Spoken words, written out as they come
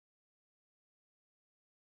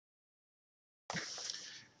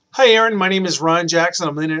Hi Erin, my name is Ron Jackson.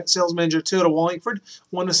 I'm the Internet Sales Manager at Toyota Wallingford. I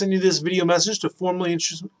want to send you this video message to formally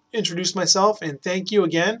introduce myself and thank you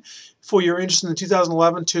again for your interest in the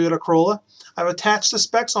 2011 Toyota Corolla. I've attached the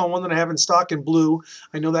specs on one that I have in stock in blue.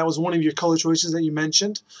 I know that was one of your color choices that you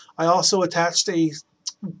mentioned. I also attached a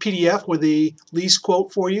PDF with a lease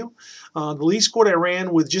quote for you. The lease quote I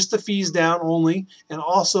ran with just the fees down only, and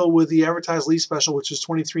also with the advertised lease special, which is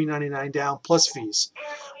 $23.99 down plus fees.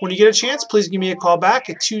 When you get a chance, please give me a call back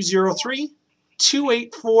at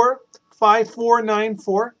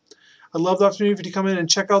 203-284-5494. I'd love the opportunity for you to come in and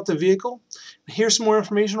check out the vehicle. Here's some more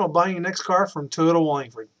information about buying your next car from Toyota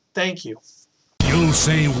Wallingford. Thank you. You'll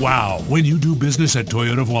say wow when you do business at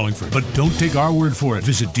Toyota Wallingford. But don't take our word for it.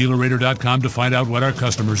 Visit DealerRater.com to find out what our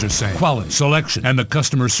customers are saying. Quality, selection, and the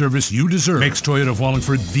customer service you deserve makes Toyota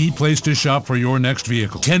Wallingford the place to shop for your next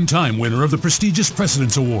vehicle. 10-time winner of the prestigious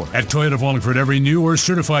Precedence Award. At Toyota Wallingford, every new or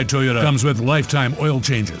certified Toyota comes with lifetime oil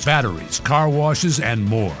changes, batteries, car washes, and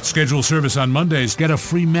more. Schedule service on Mondays. Get a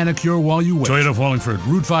free manicure while you wait. Toyota Wallingford,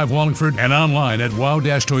 Route 5 Wallingford, and online at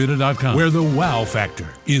wow-toyota.com, where the wow factor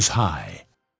is high.